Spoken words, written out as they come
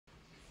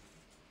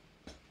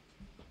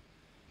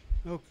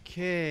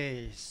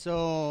Okay,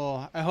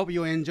 so I hope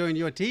you're enjoying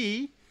your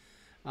tea.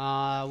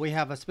 We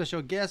have a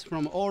special guest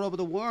from all over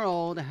the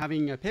world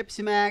having a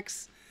Pepsi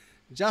Max,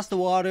 just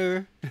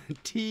water,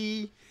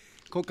 tea,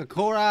 Coca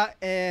Cola,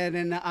 and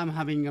then I'm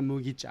having a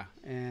Mugicha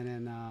and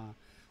then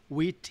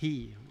wheat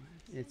tea.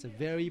 It's a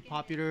very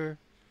popular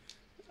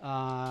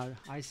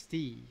iced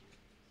tea.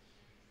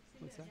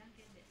 What's that?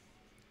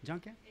 じゃ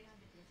んけん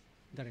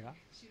誰が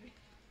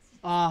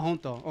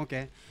honto.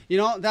 Okay. You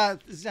know that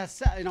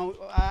just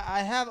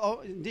I have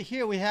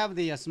here we have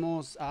the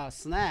small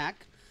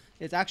snack.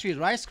 It's actually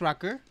rice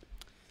cracker.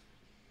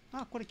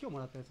 これ今日も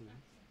らったやつね.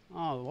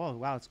 Oh,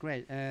 wow, it's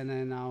great. And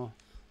then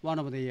one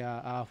of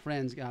the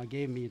friends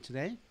gave me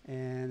today,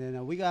 and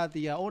then we got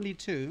the only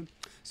two.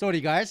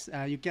 Sorry, guys,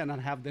 you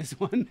cannot have this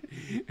one.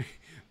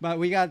 But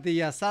we got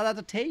the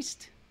salad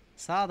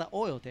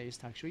oil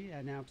taste actually,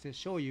 and now to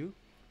show you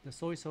the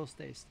soy sauce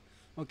taste.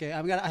 Okay,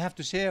 I have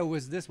to share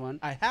with this one.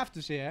 I have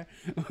to share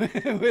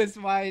with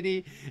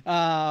my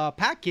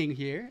packing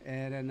here,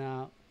 and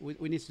then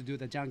we need to do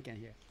the janken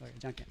here. Okay,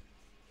 janken.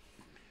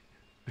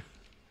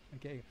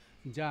 Okay,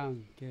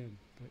 janken.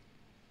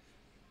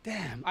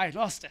 Damn, I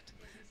lost it.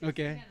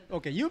 Okay,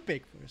 you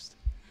pick first.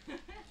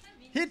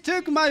 He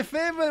took my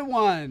favorite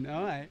one.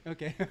 All right,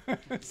 okay,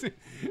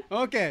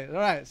 okay, all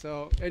right.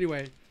 So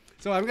anyway,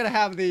 so I'm gonna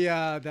have the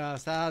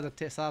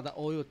salad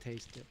oil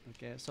taste.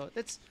 Okay, so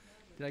let's.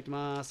 いただき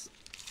ます。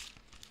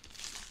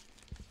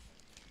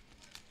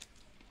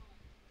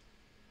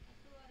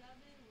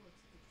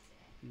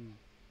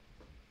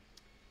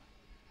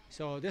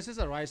So this is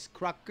a rice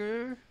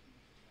cracker,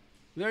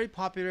 very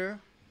popular,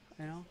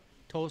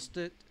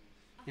 toasted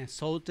and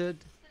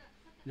salted,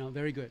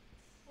 very good.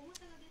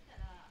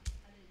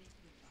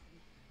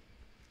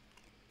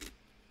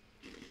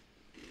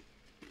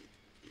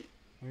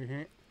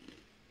 Okay.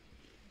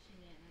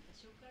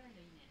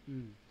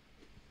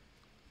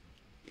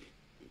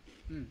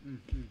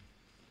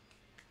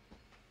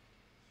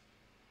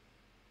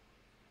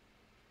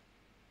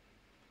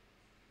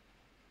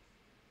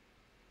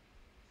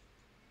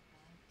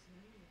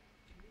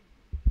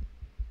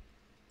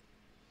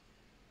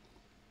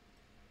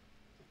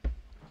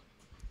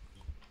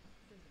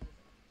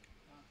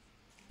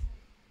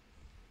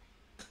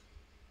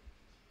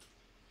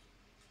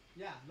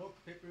 Yeah, rock,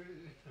 paper,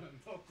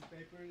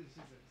 and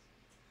scissors.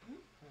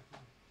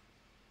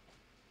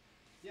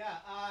 Yeah,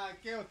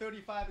 Kale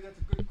 35, that's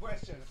a good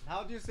question.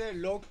 How do you say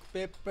rock,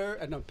 paper,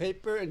 no,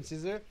 paper and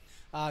scissors?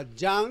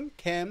 Jang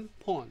Kem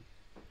Pon.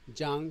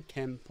 Jang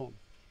Kem Pon.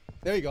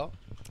 There you go.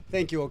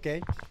 Thank you,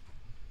 okay?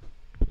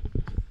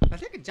 I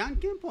think Jang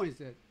Kem Pon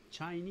is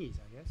Chinese,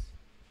 I guess.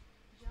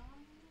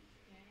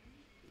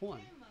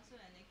 Pon.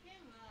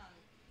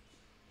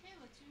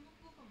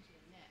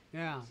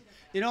 Yeah.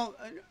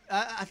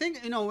 I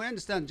think, we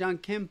understand Jang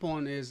Kem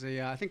Pon is,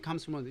 I think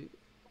comes from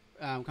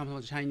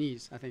the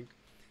Chinese, I think.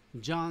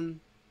 John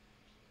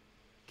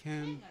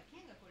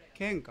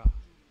Kenga.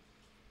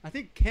 I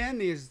think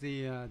Ken is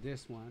the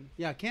this one.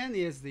 Yeah, Ken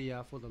is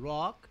the for the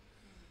rock.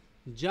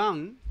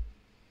 John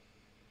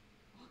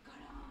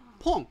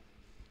Pong.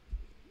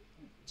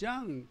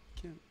 John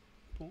Ken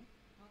Pong.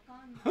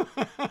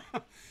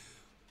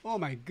 Oh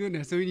my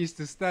goodness, we need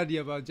to study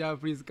about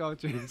Japanese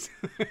cultures.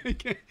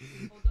 Okay.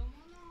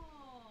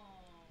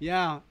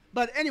 Yeah,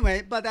 but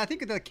anyway, I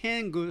think the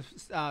Ken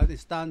it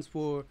stands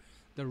for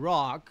the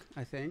rock,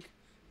 I think.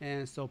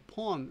 And so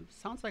pon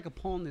sounds like a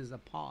pon is a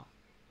paw,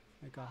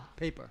 like a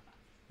paper.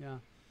 Yeah.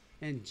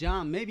 And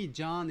John, maybe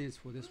John is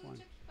for this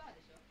one.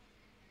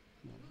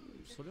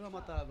 それは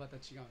また違うん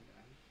じゃない？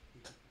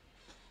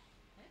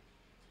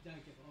じゃん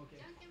けんぽん。Okay.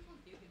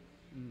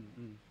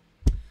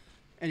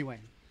 Anyway,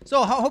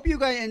 so I hope you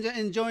guys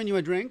enjoying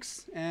your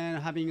drinks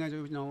and having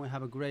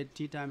have a great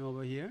tea time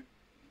over here.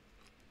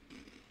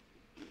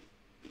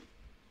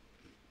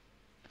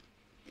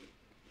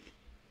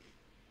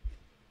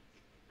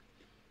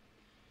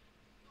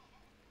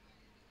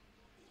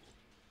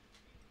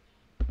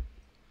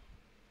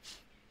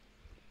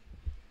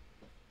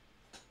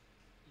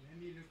 Let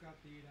me look up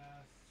the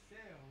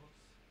sales.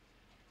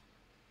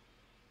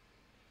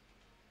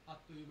 あっ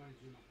という間に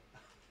10万個。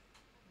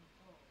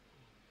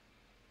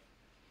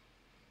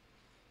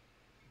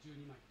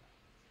12万いった。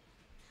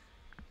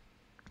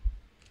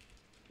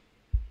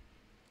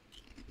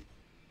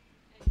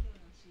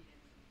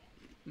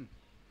うん。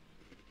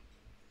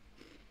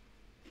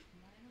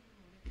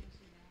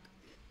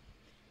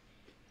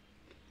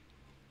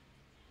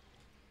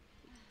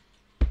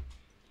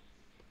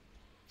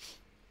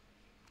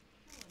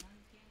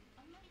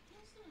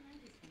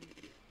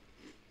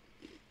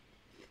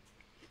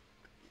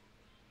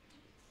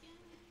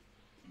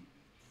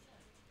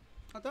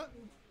あと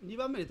2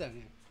番目入れたよ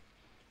ね。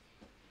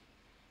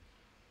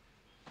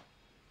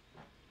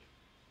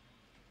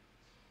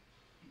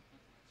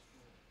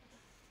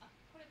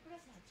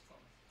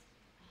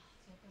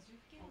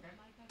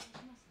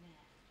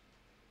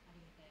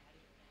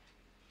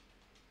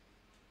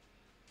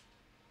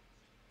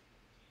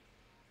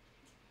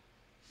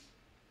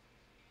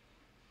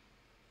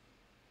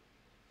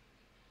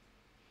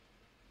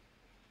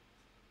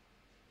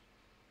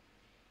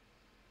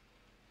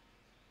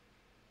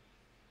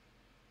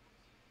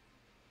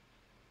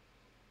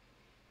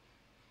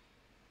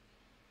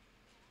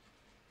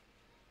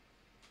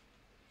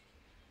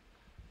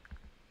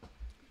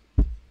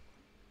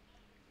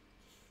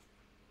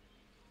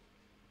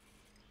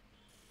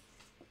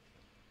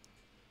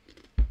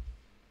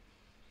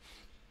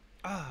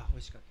ああ、美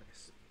味しかったで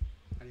す。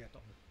ありがと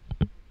う。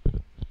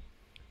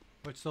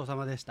ごちそうさ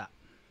までした。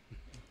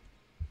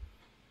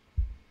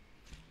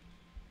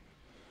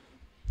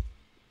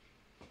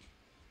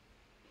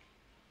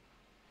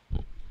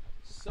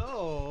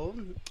So,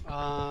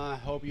 I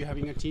hope you're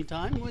having a tea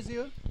time with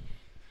you.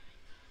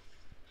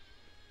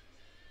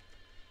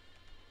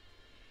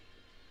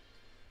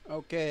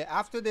 Okay,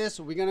 after this,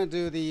 we're gonna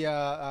do the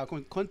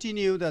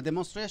continue the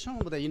demonstration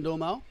of the indoor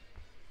mouth.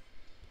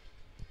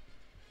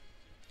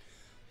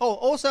 Oh,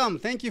 awesome!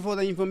 Thank you for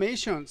the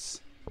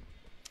informations.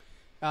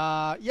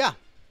 Yeah.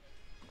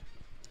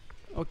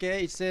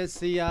 Okay, it says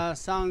the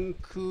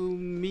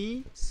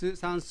Sansukumi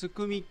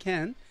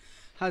Ken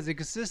has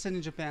existed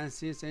in Japan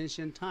since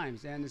ancient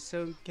times, and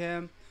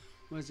Sunken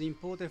was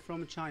imported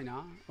from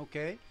China.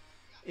 Okay,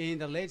 in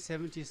the late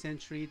 17th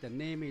century, the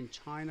name in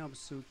China of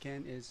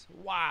Sunken is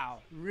wow,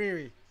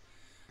 really.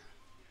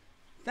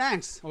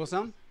 Thanks,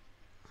 awesome.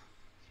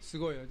 す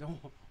ごいよ。でも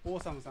オ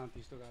ーサムさんって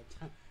いう人が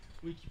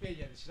ウィキペデ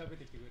ィアで調べ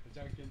てきてくれた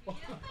じゃんけんぽん。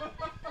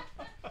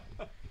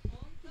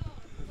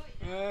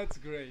That's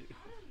great.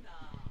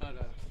 ある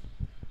ある。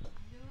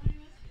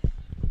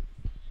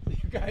You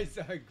guys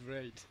are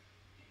great.